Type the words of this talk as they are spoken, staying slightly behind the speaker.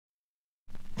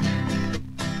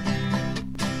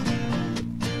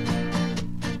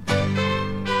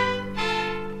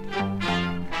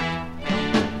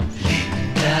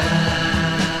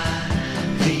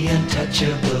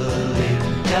untouchable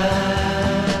Linda,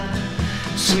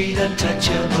 sweet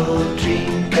untouchable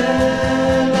dream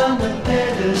girl on the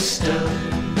pedestal.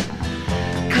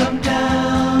 Come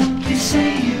down, please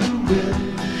say you will.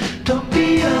 Don't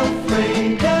be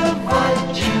afraid of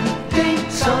what you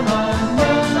think's on my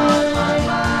mind.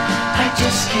 I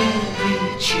just can't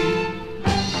reach you,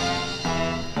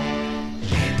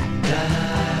 Linda,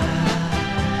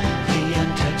 the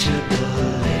untouchable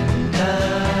Linda.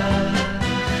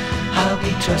 I'll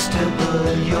be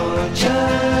trustable, you're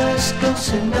just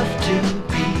close enough to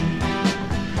be.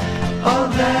 All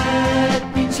that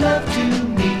means love to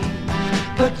me,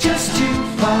 but just too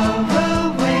far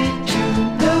away to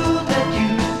know that you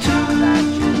too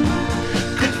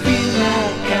could feel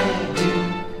like I do.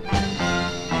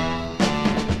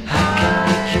 I can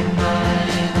make you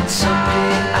mine, and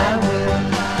someday I will.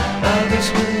 Others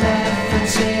will laugh and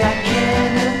say I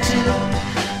can't until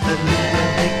the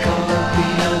minute they call me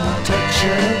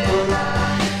untouchable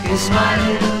is my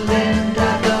little Linda,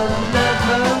 the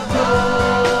lovable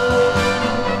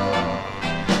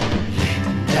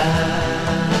Linda,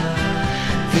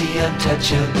 the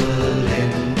untouchable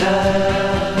Linda.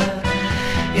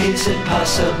 Is it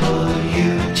possible you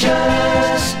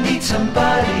just need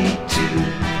somebody to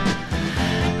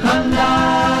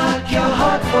unlock your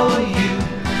heart for you?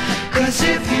 'Cause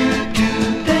if you do,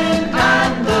 then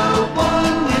I'm the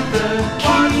one with the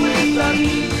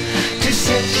key to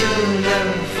set your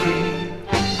love free.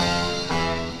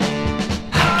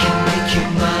 I can make you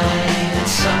mine, and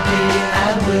someday I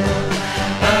will.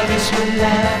 Others will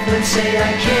laugh and say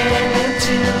I can't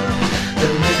until the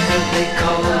minute they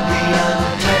call me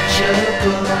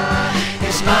untouchable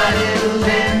is my little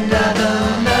Linda, the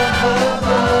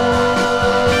lovable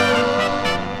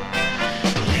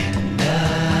Linda,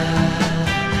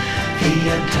 the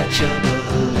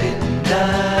untouchable Linda.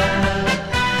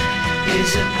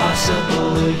 Is it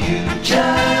possible you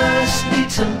just need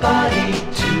somebody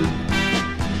to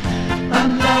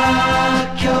unlock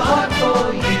your heart for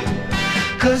you?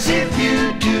 'Cause if you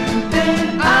do,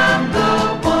 then I